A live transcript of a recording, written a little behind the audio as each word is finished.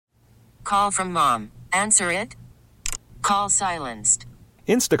Call from mom. Answer it. Call silenced.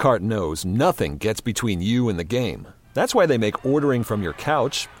 Instacart knows nothing gets between you and the game. That's why they make ordering from your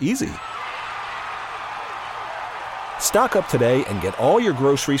couch easy. Stock up today and get all your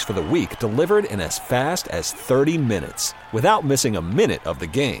groceries for the week delivered in as fast as 30 minutes without missing a minute of the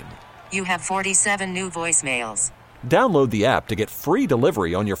game. You have 47 new voicemails. Download the app to get free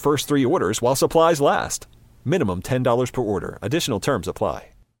delivery on your first 3 orders while supplies last. Minimum $10 per order. Additional terms apply.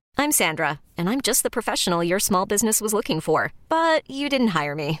 I'm Sandra, and I'm just the professional your small business was looking for. But you didn't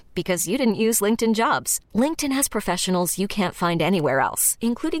hire me because you didn't use LinkedIn Jobs. LinkedIn has professionals you can't find anywhere else,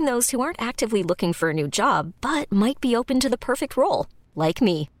 including those who aren't actively looking for a new job, but might be open to the perfect role, like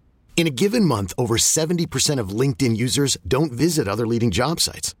me. In a given month, over 70% of LinkedIn users don't visit other leading job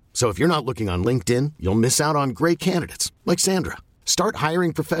sites. So if you're not looking on LinkedIn, you'll miss out on great candidates like Sandra. Start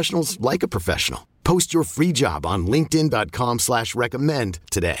hiring professionals like a professional. Post your free job on linkedin.com/recommend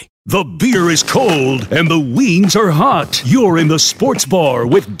today. The beer is cold and the wings are hot. You're in the sports bar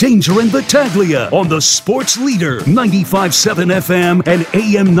with Danger and Battaglia on the Sports Leader, 95.7 FM and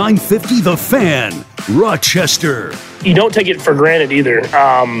AM 950 The Fan, Rochester. You don't take it for granted either.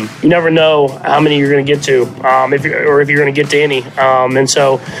 You never know how many you're going to get to, if you're going to get to any. And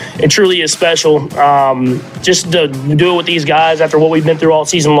so it truly is special. Just to do it with these guys after what we've been through all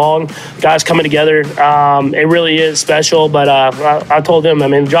season long, guys coming together, it really is special. But I told them,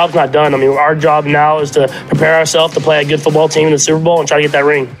 the job's not done. Our job now is to prepare ourselves to play a good football team in the Super Bowl and try to get that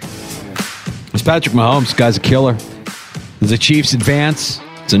ring. It's Patrick Mahomes. Guy's a killer. As the Chiefs advance,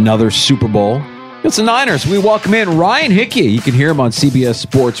 it's another Super Bowl. It's the Niners. We welcome in Ryan Hickey. You can hear him on CBS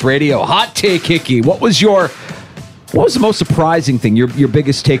Sports Radio. Hot Take Hickey. What was the most surprising thing, your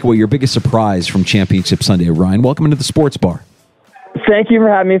biggest takeaway, your biggest surprise from Championship Sunday? Ryan, welcome into the Sports Bar. Thank you for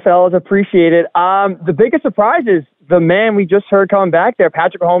having me, fellas. Appreciate it. The biggest surprise is the man we just heard coming back there,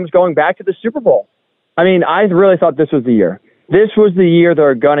 Patrick Mahomes, going back to the Super Bowl. I really thought this was the year. This was the year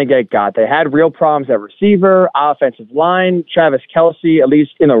they're going to get got. They had real problems at receiver, offensive line. Travis Kelce, at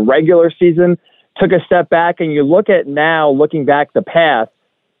least in a regular season, took a step back, and you look at now, looking back the path,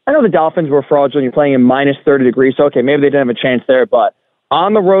 I know the Dolphins were fraudulent. You're playing in minus 30 degrees, so okay, maybe they didn't have a chance there, but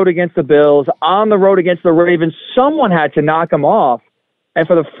on the road against the Bills, on the road against the Ravens, someone had to knock them off. And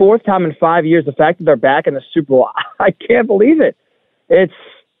for the fourth time in 5 years, the fact that they're back in the Super Bowl, I can't believe it. It's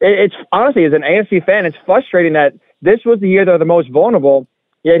honestly, as an AFC fan, it's frustrating that this was the year they're the most vulnerable,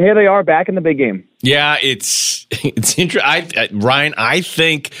 yet here they are back in the big game. Yeah, it's interesting. Ryan, I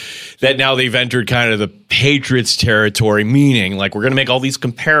think that now they've entered kind of the Patriots territory, meaning like we're going to make all these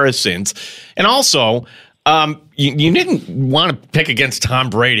comparisons. And also, you didn't want to pick against Tom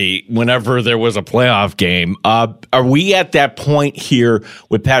Brady whenever there was a playoff game. Are we at that point here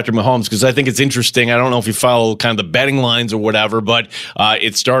with Patrick Mahomes? Because I think it's interesting. I don't know if you follow kind of the betting lines or whatever, but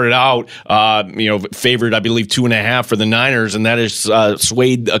it started out, favored, I believe, 2.5 for the Niners, and that has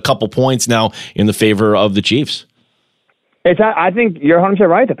swayed a couple points now in the favor of the Chiefs. I think you're 100%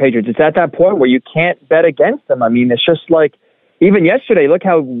 right, the Patriots. It's at that point where you can't bet against them. It's just like, even yesterday, look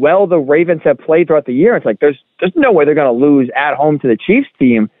how well the Ravens have played throughout the year. It's like there's no way they're going to lose at home to the Chiefs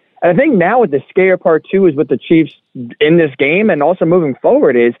team. And I think now with the scare part too is with the Chiefs in this game and also moving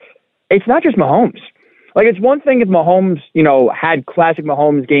forward is it's not just Mahomes. Like it's one thing if Mahomes, had classic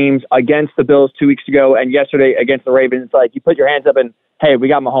Mahomes games against the Bills 2 weeks ago and yesterday against the Ravens. It's like you put your hands up and, hey, we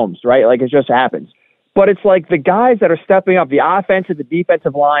got Mahomes, right? Like it just happens. But it's like the guys that are stepping up, the offensive, the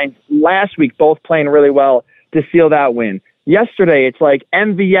defensive lines, last week both playing really well to seal that win. Yesterday, it's like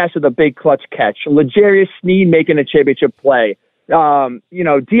MVS with a big clutch catch, L'Jarius Sneed making a championship play,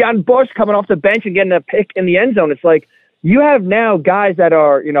 Deion Bush coming off the bench and getting a pick in the end zone. It's like you have now guys that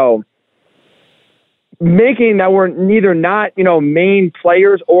are, making that were neither not, main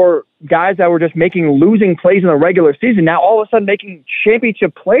players or guys that were just making losing plays in the regular season. Now all of a sudden making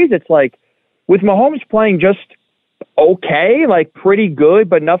championship plays. It's like with Mahomes playing just okay, like pretty good,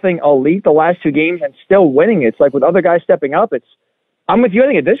 but nothing elite the last 2 games and still winning. It's like with other guys stepping up, I'm with you. I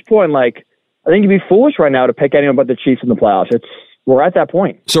think at this point, I think you'd be foolish right now to pick anyone but the Chiefs in the playoffs. We're at that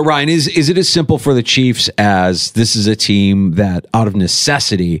point. So Ryan, is it as simple for the Chiefs as this is a team that out of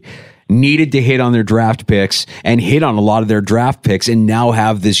necessity needed to hit on their draft picks and hit on a lot of their draft picks and now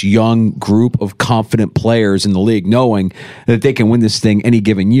have this young group of confident players in the league knowing that they can win this thing any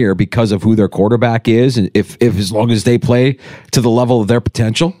given year because of who their quarterback is and if as long as they play to the level of their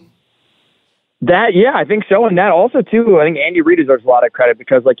potential? I think so. And that also, too, I think Andy Reid deserves a lot of credit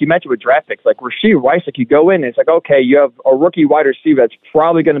because, like you mentioned with draft picks, like Rashee Rice, you go in and it's like, okay, you have a rookie wide receiver that's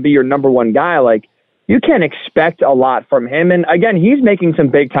probably going to be your number one guy. Like, you can't expect a lot from him. And again, he's making some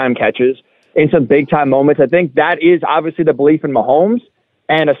big time catches in some big time moments. I think that is obviously the belief in Mahomes.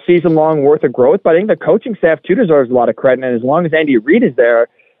 and a season-long worth of growth. But I think the coaching staff, too, deserves a lot of credit. And as long as Andy Reid is there,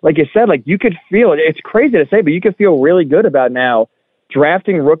 like you said, like you could feel, it's crazy to say, but you could feel really good about now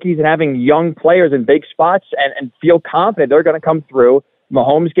drafting rookies and having young players in big spots and feel confident they're going to come through.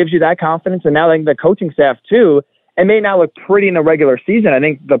 Mahomes gives you that confidence, and now I think the coaching staff, too, it may not look pretty in the regular season. I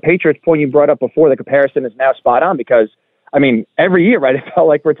think the Patriots point you brought up before, the comparison is now spot on because, I mean, every year, right, it felt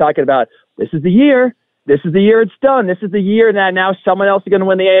like we're talking about this is the year it's done. This is the year that now someone else is going to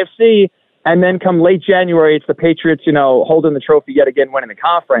win the AFC. And then come late January, it's the Patriots, holding the trophy yet again, winning the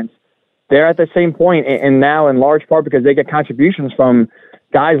conference. They're at the same point, and now in large part because they get contributions from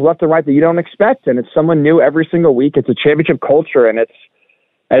guys left and right that you don't expect. And it's someone new every single week. It's a championship culture, and it's,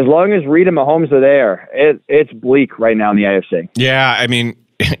 as long as Reid and Mahomes are there, it's bleak right now in the AFC. Yeah, I mean,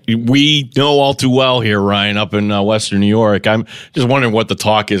 we know all too well here, Ryan, up in Western New York. I'm just wondering what the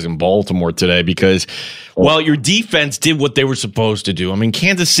talk is in Baltimore today because, well, your defense did what they were supposed to do. I mean,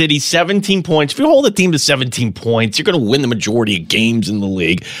 Kansas City, 17 points. If you hold a team to 17 points, you're going to win the majority of games in the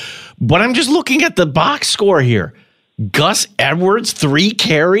league. But I'm just looking at the box score here. Gus Edwards, 3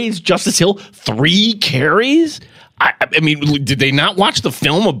 carries. Justice Hill, 3 carries. I mean, did they not watch the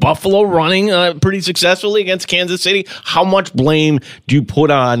film of Buffalo running pretty successfully against Kansas City? How much blame do you put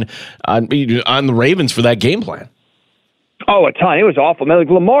on the Ravens for that game plan? Oh, a ton. It was awful. Man, like,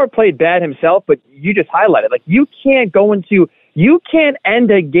 Lamar played bad himself, but you just highlighted. Like, you can't end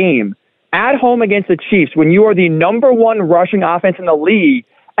a game at home against the Chiefs when you are the number 1 rushing offense in the league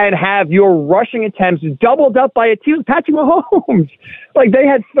and have your rushing attempts doubled up by a team with Patrick Mahomes. Like, they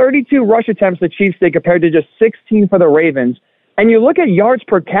had 32 rush attempts, the Chiefs did, compared to just 16 for the Ravens. And you look at yards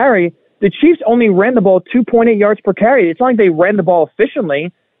per carry, the Chiefs only ran the ball 2.8 yards per carry. It's not like they ran the ball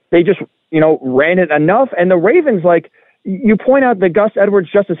efficiently. They just, ran it enough. And the Ravens, like, you point out that Gus Edwards,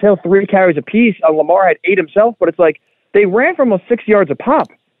 Justice Hill, 3 carries apiece. Lamar had 8 himself, but it's like they ran for almost 6 yards a pop.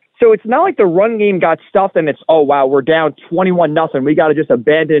 So it's not like the run game got stuffed and it's, oh, wow, we're down 21-0. We got to just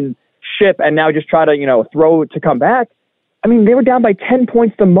abandon ship and now just try to, throw to come back. I mean, they were down by 10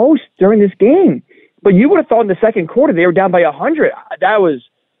 points the most during this game. But you would have thought in the second quarter they were down by 100.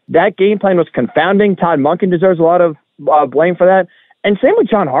 That game plan was confounding. Todd Monken deserves a lot of blame for that. And same with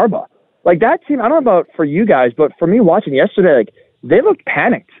John Harbaugh. Like, that team, I don't know about for you guys, but for me watching yesterday, like, they looked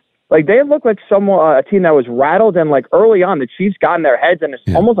panicked. Like, they looked like a team that was rattled, and, like, early on, the Chiefs got in their heads, and it's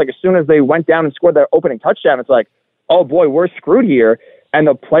almost like as soon as they went down and scored their opening touchdown, it's like, oh, boy, we're screwed here. And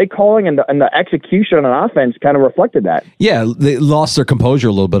the play calling and the execution on offense kind of reflected that. Yeah, they lost their composure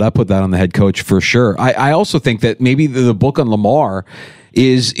a little bit. I put that on the head coach for sure. I also think that maybe the book on Lamar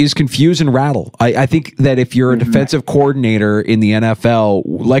is confuse and rattle. I think that if you're a defensive coordinator in the NFL,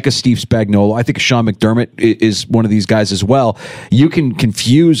 like a Steve Spagnuolo, I think Sean McDermott is one of these guys as well. You can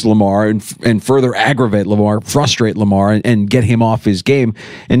confuse Lamar and further aggravate Lamar, frustrate Lamar, and get him off his game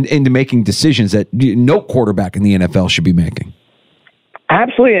and into making decisions that no quarterback in the NFL should be making.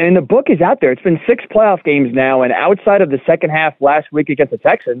 Absolutely, and the book is out there. It's been 6 playoff games now, and outside of the second half last week against the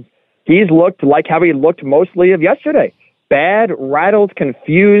Texans, he's looked like how he looked mostly of yesterday. Bad, rattled,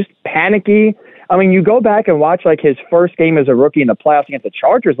 confused, panicky. I mean, you go back and watch like his first game as a rookie in the playoffs against the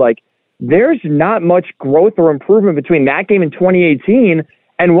Chargers, like there's not much growth or improvement between that game in 2018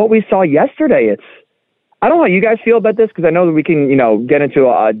 and what we saw yesterday. I don't know how you guys feel about this because I know that we can, get into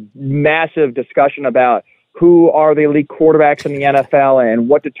a massive discussion about who are the elite quarterbacks in the NFL and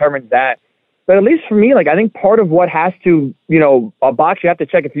what determines that. But at least for me, like I think part of what has to, a box you have to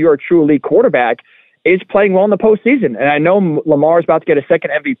check if you're a true elite quarterback is playing well in the postseason. And I know Lamar is about to get a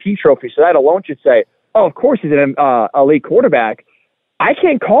second MVP trophy, so that alone should say, oh, of course he's an elite quarterback. I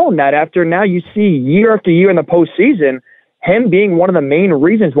can't call him that after now you see year after year in the postseason, him being one of the main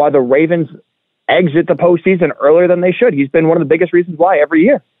reasons why the Ravens exit the postseason earlier than they should. He's been one of the biggest reasons why every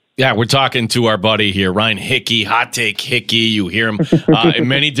year. Yeah, we're talking to our buddy here, Ryan Hickey, Hot Take Hickey. You hear him in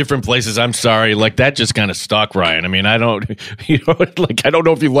many different places. I'm sorry, like that just kind of stuck, Ryan. I mean, I don't know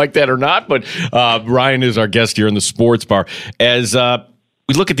if you like that or not, but Ryan is our guest here in the Sports Bar. As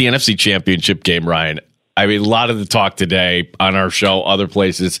we look at the NFC Championship game, Ryan, I mean, a lot of the talk today on our show, other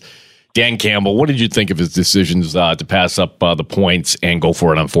places. Dan Campbell, what did you think of his decisions to pass up the points and go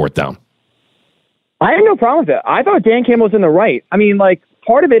for it on 4th down? I had no problem with it. I thought Dan Campbell was in the right. I mean, like,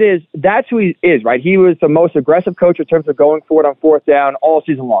 part of it is that's who he is, right? He was the most aggressive coach in terms of going for it on 4th down all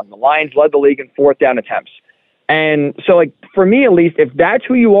season long. The Lions led the league in 4th down attempts. And so, like, for me at least, if that's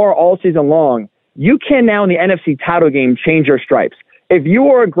who you are all season long, you can now in the NFC title game change your stripes. If you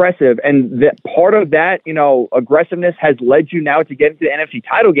are aggressive and that part of that, aggressiveness has led you now to get into the NFC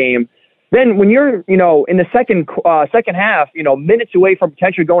title game, then when you're, in the second half, minutes away from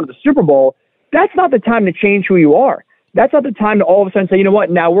potentially going to the Super Bowl, that's not the time to change who you are. that's not the time to all of a sudden say, you know what,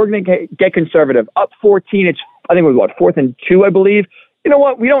 now we're going to get conservative. Up 14, it's, I think it was 4th and 2, I believe. You know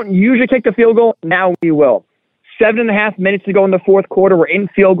what, we don't usually kick the field goal. Now we will. 7.5 minutes to go in the fourth quarter. We're in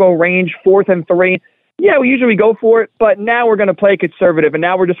field goal range, 4th and 3. Yeah, we usually go for it, but now we're going to play conservative, and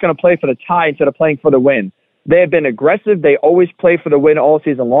now we're just going to play for the tie instead of playing for the win. They have been aggressive. They always play for the win all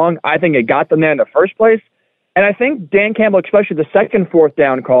season long. I think it got them there in the first place. And I think Dan Campbell, especially the second 4th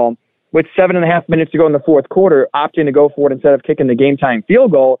down call, with 7.5 minutes to go in the fourth quarter, opting to go for it instead of kicking the game-tying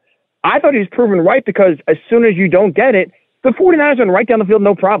field goal, I thought he was proven right because as soon as you don't get it, the 49ers went right down the field,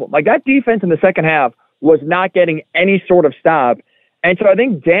 no problem. Like, that defense in the second half was not getting any sort of stop. And so I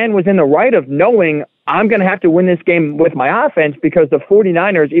think Dan was in the right of knowing I'm going to have to win this game with my offense because the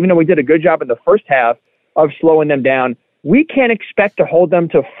 49ers, even though we did a good job in the first half of slowing them down, we can't expect to hold them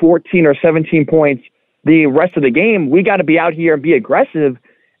to 14 or 17 points the rest of the game. We got to be out here and be aggressive.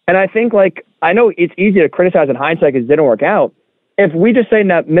 And I think, like, I know it's easy to criticize in hindsight because it didn't work out. If we just say in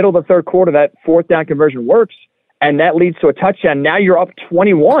that middle of the third quarter that 4th down conversion works and that leads to a touchdown, now you're up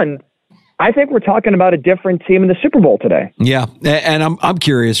 21. I think we're talking about a different team in the Super Bowl today. Yeah, and I'm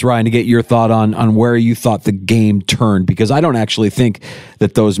curious, Ryan, to get your thought on where you thought the game turned, because I don't actually think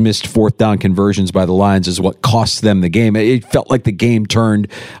that those missed 4th down conversions by the Lions is what cost them the game. It felt like the game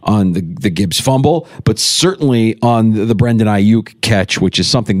turned on the Gibbs fumble, but certainly on the Brendan Ayuk catch, which is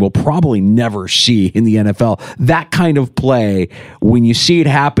something we'll probably never see in the NFL. That kind of play, when you see it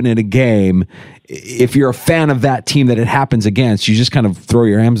happen in a game, if you're a fan of that team that it happens against, you just kind of throw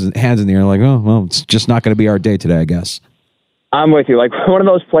your hands in the air like, oh, well, it's just not going to be our day today, I guess. I'm with you. Like, one of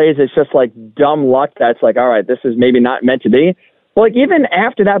those plays, it's just like dumb luck that's like, all right, this is maybe not meant to be. But like, even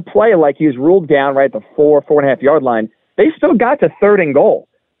after that play, like, he was ruled down right at the 4.5 yard line, they still got to 3rd and goal.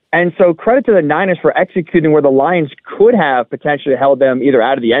 And so credit to the Niners for executing where the Lions could have potentially held them either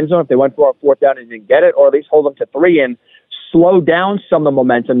out of the end zone if they went for a 4th down and didn't get it, or at least hold them to 3 and slow down some of the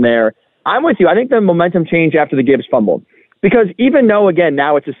momentum there. I'm with you. I think the momentum changed after the Gibbs fumble. Because even though, again,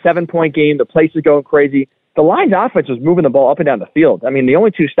 now it's a 7-point game, the place is going crazy, the Lions offense was moving the ball up and down the field. I mean, the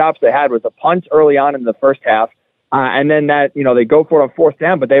only 2 stops they had was a punt early on in the first half, and then that, you know, they go for it on 4th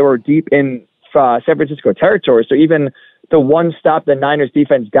down, but they were deep in San Francisco territory. So even the one stop the Niners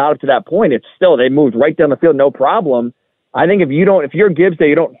defense got up to that point, it's still, they moved right down the field, no problem. I think if you're Gibbs there,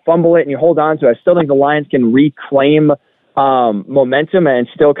 you don't fumble it and you hold on to it, I still think the Lions can reclaim momentum and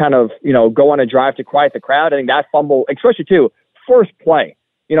still kind of, you know, go on a drive to quiet the crowd. I think that fumble, especially too, first play,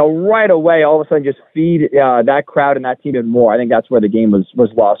 you know, right away, all of a sudden just feed that crowd and that team even more. I think that's where the game was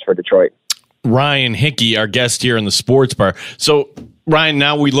lost for Detroit. Ryan Hickey, our guest here in the Sports Bar. So, Ryan,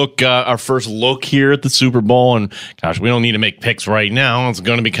 now we look our first look here at the Super Bowl, and gosh, we don't need to make picks right now. It's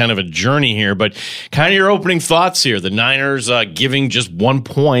going to be kind of a journey here, but kind of your opening thoughts here. The Niners giving just 1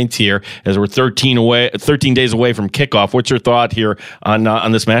 point here as we're 13 days away from kickoff. What's your thought here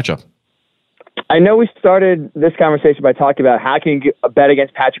on this matchup? I know we started this conversation by talking about how can you bet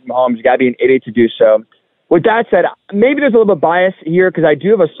against Patrick Mahomes. You got to be an idiot to do so. With that said, maybe there's a little bit of bias here because I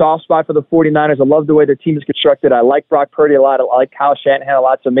do have a soft spot for the 49ers. I love the way their team is constructed. I like Brock Purdy a lot. I like Kyle Shanahan a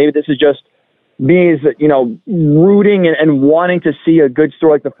lot. So maybe this is just me, you know, rooting and wanting to see a good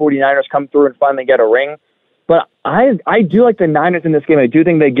story like the 49ers come through and finally get a ring. But I do like the Niners in this game. I do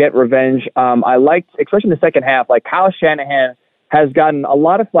think they get revenge. I liked, especially in the second half, like Kyle Shanahan has gotten a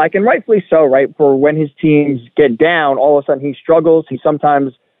lot of flack, and rightfully so, right, for when his teams get down, all of a sudden he struggles. He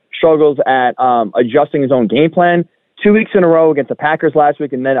sometimes struggles at adjusting his own game plan. 2 weeks in a row against the Packers last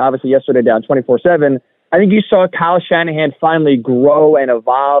week, and then obviously yesterday down 24-7. I think you saw Kyle Shanahan finally grow and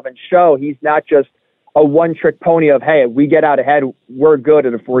evolve and show he's not just a one-trick pony of, hey, if we get out ahead, we're good,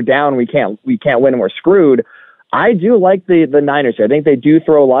 and if we're down, we can't win and we're screwed. I do like the Niners here. I think they do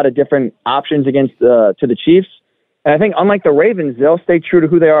throw a lot of different options against to the Chiefs. And I think unlike the Ravens, they'll stay true to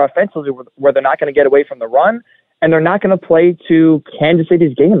who they are offensively, where they're not going to get away from the run, and they're not going to play to Kansas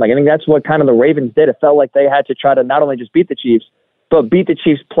City's game. Like, I think that's what kind of the Ravens did. It felt like they had to try to not only just beat the Chiefs, but beat the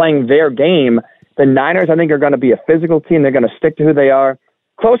Chiefs playing their game. The Niners, I think, are going to be a physical team. They're going to stick to who they are.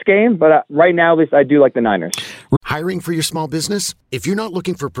 Close game, but right now, at least, I do like the Niners. Hiring for your small business? If you're not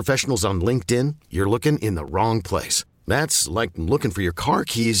looking for professionals on LinkedIn, you're looking in the wrong place. That's like looking for your car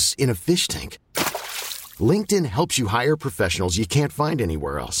keys in a fish tank. LinkedIn helps you hire professionals you can't find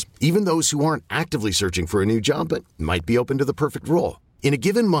anywhere else, even those who aren't actively searching for a new job but might be open to the perfect role. In a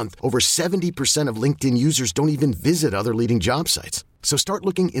given month, over 70% of LinkedIn users don't even visit other leading job sites. So start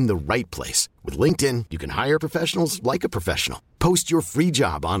looking in the right place. With LinkedIn, you can hire professionals like a professional. Post your free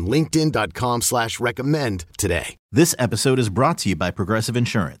job on linkedin.com/recommend today. This episode is brought to you by Progressive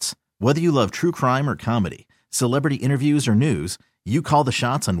Insurance. Whether you love true crime or comedy, celebrity interviews or news, you call the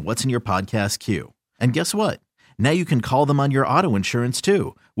shots on what's in your podcast queue. And guess what? Now you can call them on your auto insurance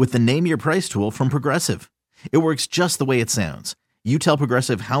too with the Name Your Price tool from Progressive. It works just the way it sounds. You tell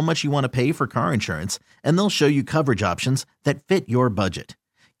Progressive how much you want to pay for car insurance, and they'll show you coverage options that fit your budget.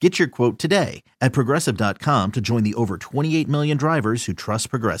 Get your quote today at Progressive.com to join the over 28 million drivers who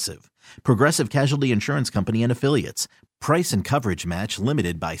trust Progressive. Progressive Casualty Insurance Company and Affiliates. Price and coverage match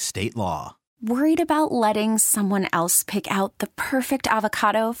limited by state law. Worried about letting someone else pick out the perfect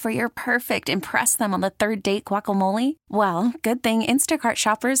avocado for your perfect impress them on the third date guacamole? Well, good thing Instacart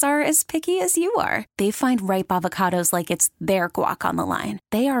shoppers are as picky as you are. They find ripe avocados like it's their guac on the line.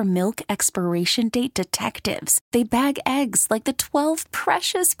 They are milk expiration date detectives. They bag eggs like the 12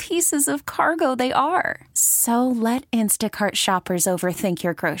 precious pieces of cargo they are. So let Instacart shoppers overthink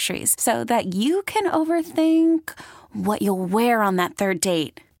your groceries so that you can overthink what you'll wear on that third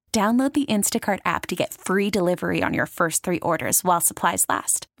date. Download the Instacart app to get free delivery on your first 3 orders while supplies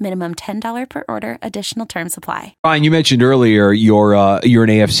last. Minimum $10 per order. Additional terms apply. Ryan, you mentioned earlier you're an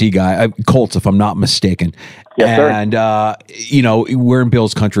AFC guy, Colts, if I'm not mistaken. Yes, sir. And, we're in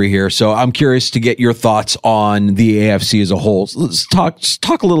Bills country here, so I'm curious to get your thoughts on the AFC as a whole. So let's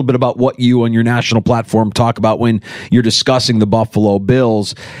talk a little bit about what you on your national platform talk about when you're discussing the Buffalo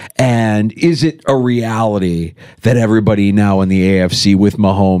Bills. And is it a reality that everybody now in the AFC with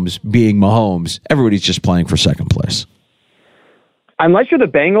Mahomes being Mahomes, everybody's just playing for second place? Unless you're the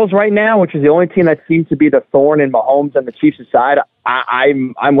Bengals right now, which is the only team that seems to be the thorn in Mahomes and the Chiefs' side,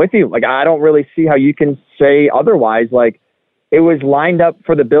 I'm with you. Like, I don't really see how you can say otherwise. Like, it was lined up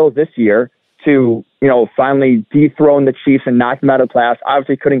for the Bills this year to, finally dethrone the Chiefs and knock them out of the playoffs.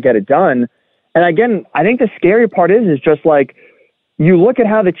 Obviously couldn't get it done. And again, I think the scary part is just like, you look at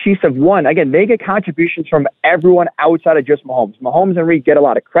how the Chiefs have won. Again, they get contributions from everyone outside of just Mahomes. Mahomes and Reed get a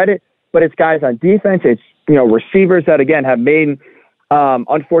lot of credit, but it's guys on defense. It's, receivers that, again, have made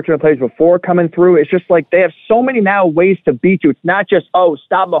unfortunate plays before coming through. It's just like they have so many now ways to beat you. It's not just,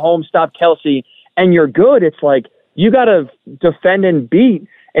 stop Mahomes, stop Kelsey, and you're good. It's like you got to defend and beat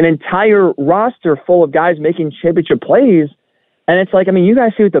an entire roster full of guys making championship plays. And it's like, you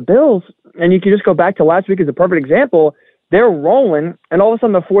guys see with the Bills, and you can just go back to last week as a perfect example. They're rolling, and all of a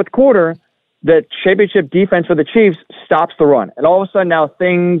sudden, the fourth quarter, the championship defense for the Chiefs stops the run. And all of a sudden, now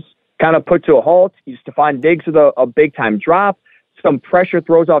things kind of put to a halt. Stephon Diggs with a big-time drop. Some pressure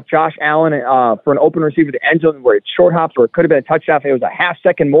throws off Josh Allen for an open receiver to the end zone where it short hops, or it could have been a touchdown if it was a half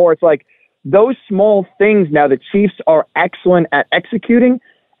second more. It's like those small things now the Chiefs are excellent at executing.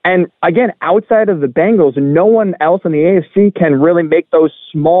 And again, outside of the Bengals, no one else in the AFC can really make those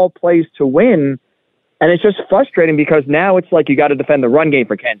small plays to win. And it's just frustrating because now it's like you got to defend the run game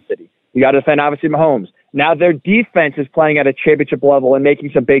for Kansas City. You got to defend, obviously, Mahomes. Now their defense is playing at a championship level and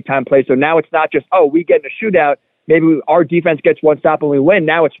making some big-time plays. So now it's not just, we get in a shootout. Maybe our defense gets one stop and we win.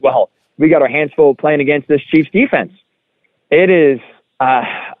 Now it's, we got our hands full playing against this Chiefs defense. It is,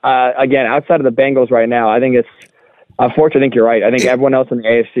 again, outside of the Bengals right now, I think it's, unfortunately, I think you're right. I think everyone else in the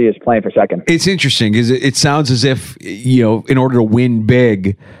AFC is playing for second. It's interesting because it sounds as if, in order to win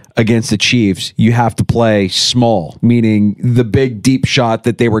big against the Chiefs, you have to play small, meaning the big deep shot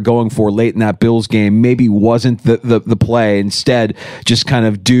that they were going for late in that Bills game maybe wasn't the play. Instead, just kind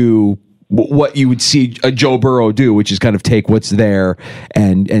of do what you would see a Joe Burrow do, which is kind of take what's there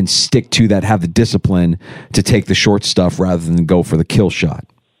and stick to that, have the discipline to take the short stuff rather than go for the kill shot.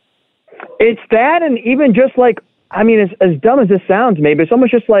 It's that, and even just like, as dumb as this sounds, maybe it's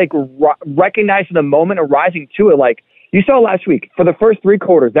almost just like recognizing the moment and rising to it. Like you saw last week, for the first 3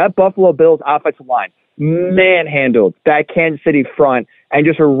 quarters, that Buffalo Bills offensive line manhandled that Kansas City front and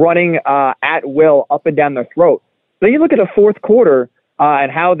just were running at will up and down their throat. Then you look at the fourth quarter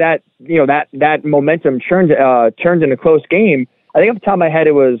and how that that momentum turned in a close game. I think off the top of my head,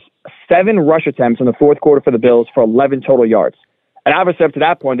 it was 7 rush attempts in the fourth quarter for the Bills for 11 total yards. And obviously up to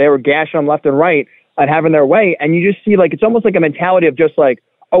that point, they were gashing them left and right and having their way. And you just see it's almost like a mentality of just like,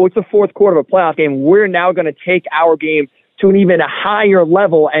 it's the fourth quarter of a playoff game. We're now going to take our game to an even higher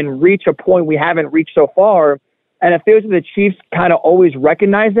level and reach a point we haven't reached so far. And it feels like the Chiefs kind of always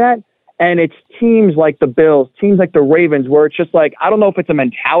recognize that. And it's teams like the Bills, teams like the Ravens, where it's just like, I don't know if it's a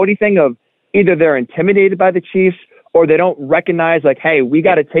mentality thing of either they're intimidated by the Chiefs or they don't recognize hey, we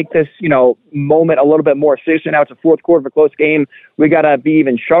got to take this, moment a little bit more seriously. Now it's a fourth quarter of a close game. We got to be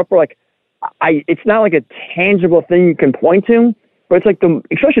even sharper. It's not like a tangible thing you can point to, but it's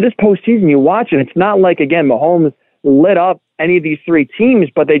especially this postseason, you watch it. It's not like, again, Mahomes lit up any of these 3 teams,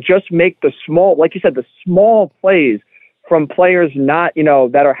 but they just make the small, like you said, the small plays from players not,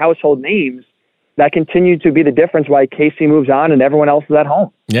 that are household names. that continued to be the difference why Casey moves on and everyone else is at home.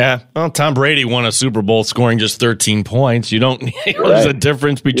 Yeah. Well, Tom Brady won a Super Bowl scoring just 13 points. You don't, there's a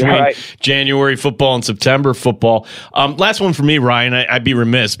difference between January football and September football. Last one for me, Ryan. I'd be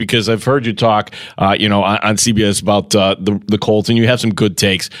remiss because I've heard you talk, on CBS about the Colts, and you have some good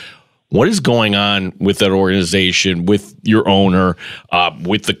takes. What is going on with that organization, with your owner,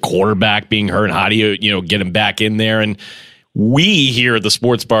 with the quarterback being hurt? How do you get him back in there? And we here at the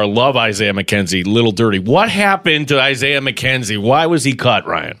Sports Bar love Isaiah McKenzie, little dirty. What happened to Isaiah McKenzie? Why was he cut,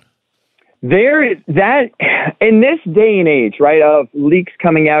 Ryan? In this day and age, right, of leaks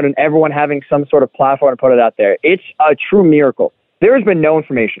coming out and everyone having some sort of platform to put it out there, it's a true miracle. There has been no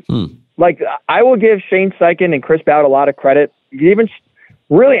information. Like, I will give Shane Steichen and Chris Ballard a lot of credit. Even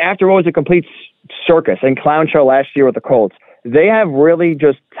really after what was a complete circus and clown show last year with the Colts, they have really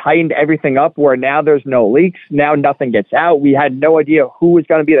just tightened everything up where now there's no leaks. Now nothing gets out. We had no idea who was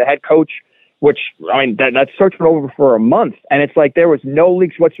going to be the head coach, which, that search went over for a month. And it's like there was no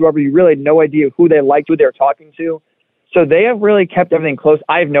leaks whatsoever. You really had no idea who they liked, who they were talking to. So they have really kept everything close.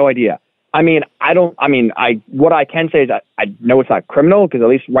 I have no idea. What I can say is I know it's not criminal because at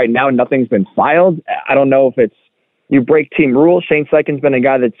least right now nothing's been filed. I don't know if it's you break team rules. Shane Steichen's been a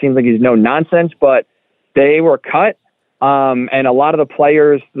guy that seems like he's no nonsense, but they were cut. And a lot of the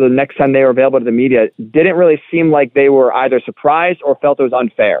players, the next time they were available to the media, didn't really seem like they were either surprised or felt it was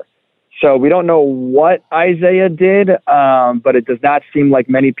unfair. So we don't know what Isaiah did, but it does not seem like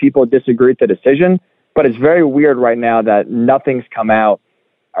many people disagree with the decision. But it's very weird right now that nothing's come out.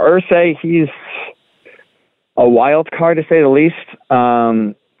 Irsay, he's a wild card to say the least.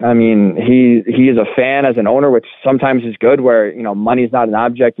 He is a fan as an owner, which sometimes is good, where money's not an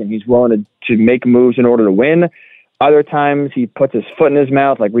object and he's willing to make moves in order to win. Other times he puts his foot in his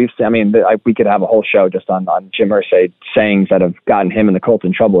mouth, like we've seen. We could have a whole show just on Jim Irsay sayings that have gotten him and the Colts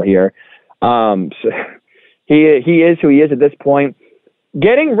in trouble here. So he is who he is at this point.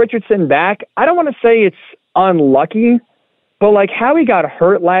 Getting Richardson back, I don't want to say it's unlucky, but like how he got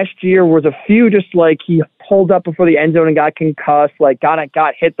hurt last year was a few just like he pulled up before the end zone and got concussed, like got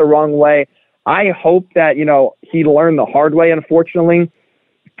hit the wrong way. I hope that he learned the hard way, unfortunately,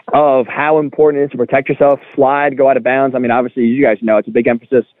 of how important it is to protect yourself, slide, go out of bounds. Obviously, you guys know it's a big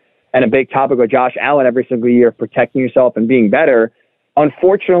emphasis and a big topic with Josh Allen every single year, protecting yourself and being better.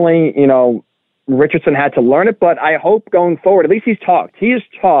 Unfortunately, Richardson had to learn it, but I hope going forward, at least he's talked. He has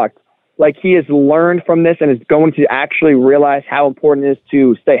talked like he has learned from this and is going to actually realize how important it is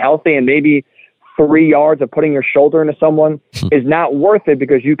to stay healthy, and maybe 3 yards of putting your shoulder into someone is not worth it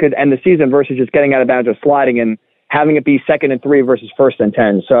because you could end the season versus just getting out of bounds or sliding and having it be 2nd and 3 versus 1st and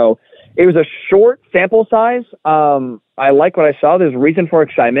 10. So it was a short sample size. I like what I saw. There's reason for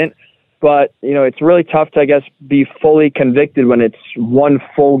excitement, but it's really tough to, I guess, be fully convicted when it's one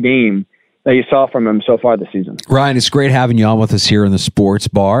full game that you saw from him so far this season. Ryan, it's great having you on with us here in the Sports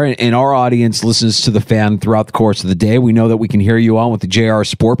Bar. And our audience listens to the Fan throughout the course of the day. We know that we can hear you on with the JR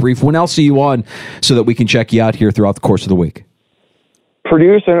Sport Brief. When else are you on so that we can check you out here throughout the course of the week?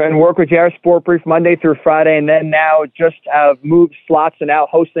 Produce and work with JR Sport Brief Monday through Friday, and then now just have moved slots and out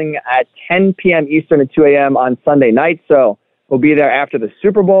hosting at 10 p.m. Eastern and 2 a.m. on Sunday night. So we'll be there after the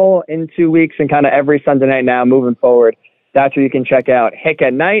Super Bowl in 2 weeks and kind of every Sunday night now moving forward. That's where you can check out Hick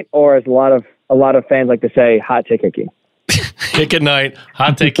at Night, or as a lot of fans like to say, Hot Take Hickey. Hick at Night,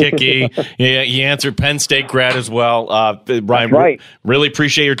 Hot Take Hickey. Yeah, you answered Penn State grad as well. Brian, right. Really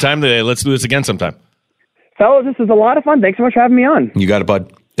appreciate your time today. Let's do this again sometime. Fellas, this is a lot of fun. Thanks so much for having me on. You got it,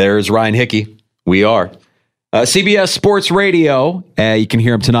 bud. There's Ryan Hickey. We are. CBS Sports Radio. You can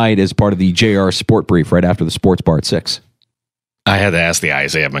hear him tonight as part of the JR Sport Brief right after the Sports Bar at 6. I had to ask the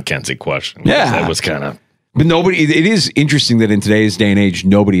Isaiah McKenzie question. Yeah. That was kind of... But it is interesting that in today's day and age,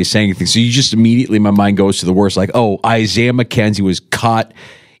 nobody is saying anything. So you just immediately, my mind goes to the worst. Like, Isaiah McKenzie was caught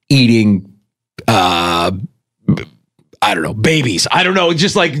eating, babies. I don't know.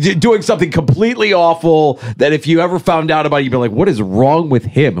 Just like doing something completely awful that if you ever found out about it, you'd be like, what is wrong with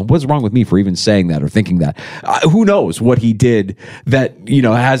him? And what's wrong with me for even saying that or thinking that? Who knows what he did that,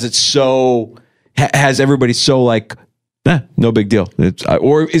 has everybody so like, no big deal.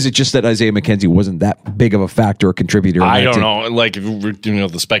 Or is it just that Isaiah McKenzie wasn't that big of a factor or contributor? I don't know. Like,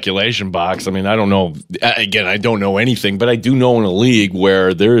 the speculation box. I don't know. Again, I don't know anything, but I do know in a league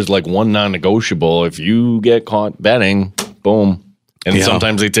where there is like one non-negotiable. If you get caught betting, boom. And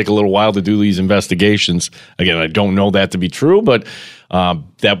sometimes they take a little while to do these investigations. Again, I don't know that to be true, but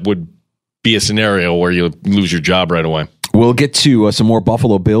that would be a scenario where you lose your job right away. We'll get to some more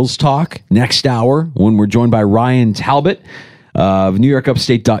Buffalo Bills talk next hour when we're joined by Ryan Talbot of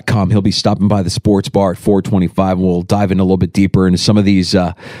NewYorkUpstate.com. He'll be stopping by the Sports Bar at 4:25, and we'll dive in a little bit deeper into some of these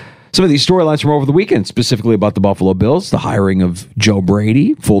some of these storylines from over the weekend, specifically about the Buffalo Bills, the hiring of Joe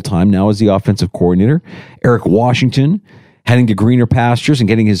Brady, full-time now as the offensive coordinator, Eric Washington heading to greener pastures and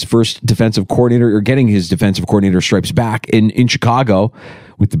getting his first defensive coordinator stripes back in Chicago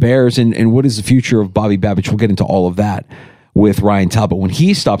with the Bears, and what is the future of Bobby Babich? We'll get into all of that with Ryan Talbot when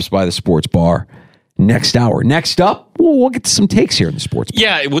he stops by the sports bar next hour. Next up, we'll get to some takes here in the sports bar.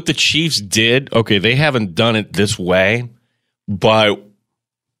 Yeah, what the Chiefs did, okay, they haven't done it this way, but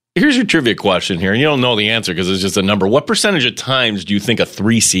here's your trivia question here, and you don't know the answer because it's just a number. What percentage of times do you think a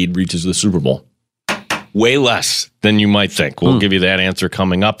 3 seed reaches the Super Bowl? Way less than you might think. We'll give you that answer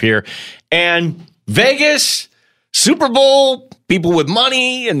coming up here. And Vegas, Super Bowl, people with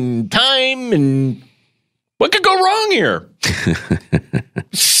money and time, and what could go wrong here?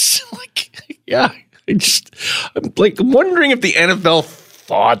 I'm wondering if the NFL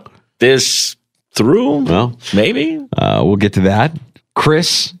thought this through. Well, maybe. We'll get to that.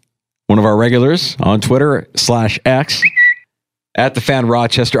 Chris, one of our regulars on Twitter /X at the Fan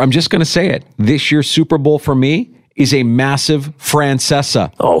Rochester. I'm just going to say it. This year's Super Bowl for me is a massive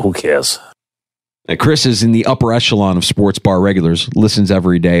Francesa. Oh, who cares? Chris is in the upper echelon of sports bar regulars, listens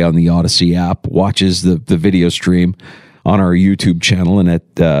every day on the Odyssey app, watches the video stream on our YouTube channel and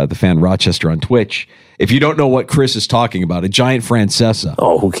at the Fan Rochester on Twitch. If you don't know what Chris is talking about, a giant Francesa.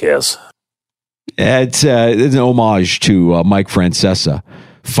 Oh, who cares? It's an homage to Mike Francesa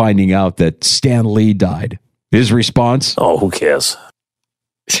finding out that Stan Lee died. His response? Oh, who cares?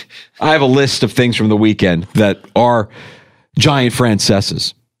 I have a list of things from the weekend that are giant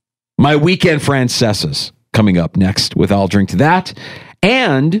Francesas. My weekend Francesas coming up next with I'll Drink to That.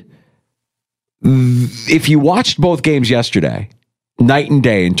 And if you watched both games yesterday, night and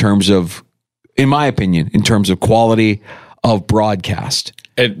day in terms of, in my opinion, in terms of quality of broadcast.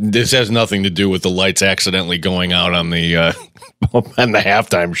 This has nothing to do with the lights accidentally going out on the on the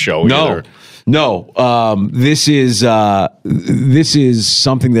halftime show. Either. No. This is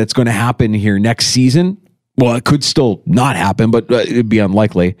something that's going to happen here next season. Well, it could still not happen, but it'd be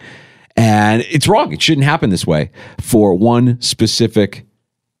unlikely. And it's wrong. It shouldn't happen this way for one specific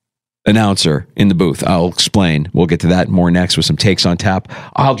announcer in the booth. I'll explain. We'll get to that more next with some takes on tap.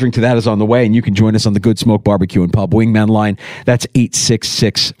 I'll Drink to That is on the way, and you can join us on the Good Smoke Barbecue and Pub Wingman line. That's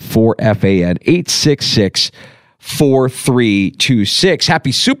 866-4FAN, 866-4326.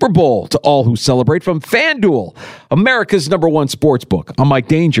 Happy Super Bowl to all who celebrate from FanDuel, America's #1 sports book. I'm Mike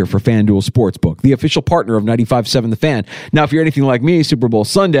Danger for FanDuel Sportsbook, the official partner of 95.7 The Fan. Now, if you're anything like me, Super Bowl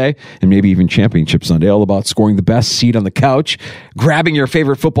Sunday, and maybe even Championship Sunday, all about scoring the best seat on the couch, grabbing your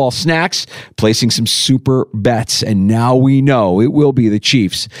favorite football snacks, placing some super bets, and now we know it will be the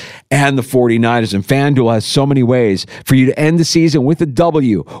Chiefs and the 49ers, and FanDuel has so many ways for you to end the season with a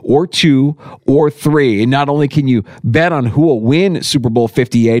W, or 2, or 3, and not only can you bet on who will win Super Bowl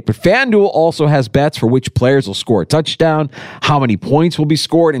 58, but FanDuel also has bets for which players will score a touchdown, how many points will be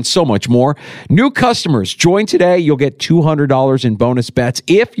scored, and so much more. New customers, join today. You'll get $200 in bonus bets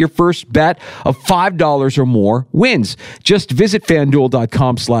if your first bet of $5 or more wins. Just visit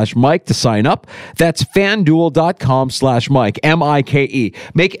FanDuel.com/Mike to sign up. That's FanDuel.com/Mike, M-I-K-E.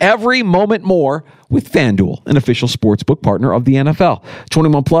 Make every moment more with FanDuel, an official sportsbook partner of the NFL.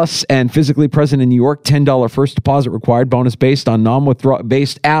 21 plus and physically present in New York. $10 first deposit required. Bonus based on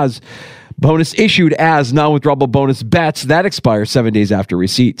bonus issued as non-withdrawable bonus bets that expire 7 days after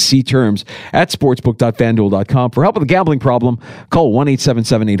receipt. See terms at sportsbook.fanduel.com. For help with a gambling problem, call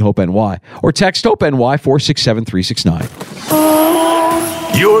 1-877-8-HOPE-NY or text HOPE-NY 467-369.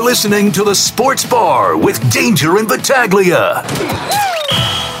 You're listening to the Sports Bar with Danger and Battaglia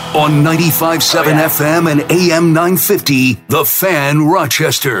on 95.7 FM and AM 950, The Fan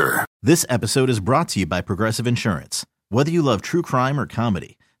Rochester. This episode is brought to you by Progressive Insurance. Whether you love true crime or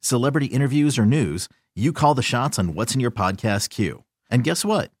comedy, celebrity interviews or news, you call the shots on what's in your podcast queue. And guess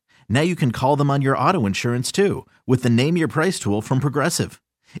what? Now you can call them on your auto insurance too with the Name Your Price tool from Progressive.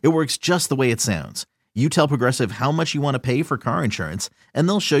 It works just the way it sounds. You tell Progressive how much you want to pay for car insurance, and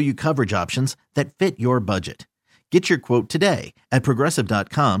they'll show you coverage options that fit your budget. Get your quote today at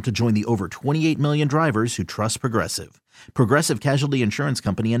Progressive.com to join the over 28 million drivers who trust Progressive. Progressive Casualty Insurance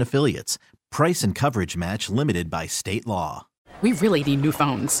Company and Affiliates. Price and coverage match limited by state law. We really need new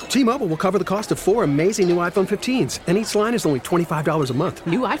phones. T-Mobile will cover the cost of 4 amazing new iPhone 15s, and each line is only $25 a month.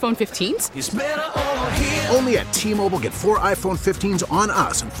 New iPhone 15s? It's better over here. Only at T-Mobile, get 4 iPhone 15s on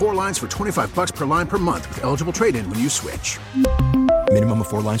us and 4 lines for $25 per line per month with eligible trade-in when you switch. Minimum of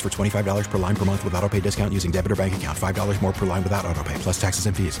 4 lines for $25 per line per month with autopay discount using debit or bank account. $5 more per line without autopay, plus taxes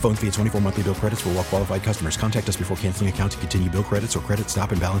and fees. Phone fee at 24 monthly bill credits for well-qualified customers. Contact us before canceling account to continue bill credits or credit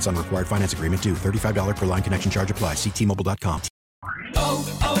stop and balance on required finance agreement due. $35 per line connection charge applies. See T-Mobile.com.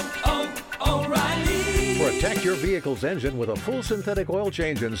 Protect your vehicle's engine with a full synthetic oil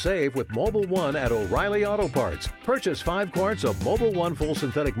change and save with Mobile One at O'Reilly Auto Parts. Purchase 5 quarts of Mobile One full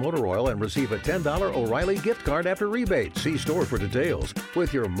synthetic motor oil and receive a $10 O'Reilly gift card after rebate. See store for details.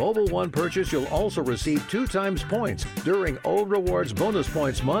 With your Mobile One purchase, you'll also receive 2 times points during O Rewards Bonus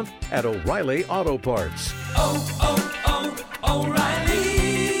Points Month at O'Reilly Auto Parts. O'Reilly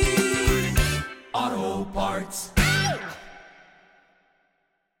Auto Parts.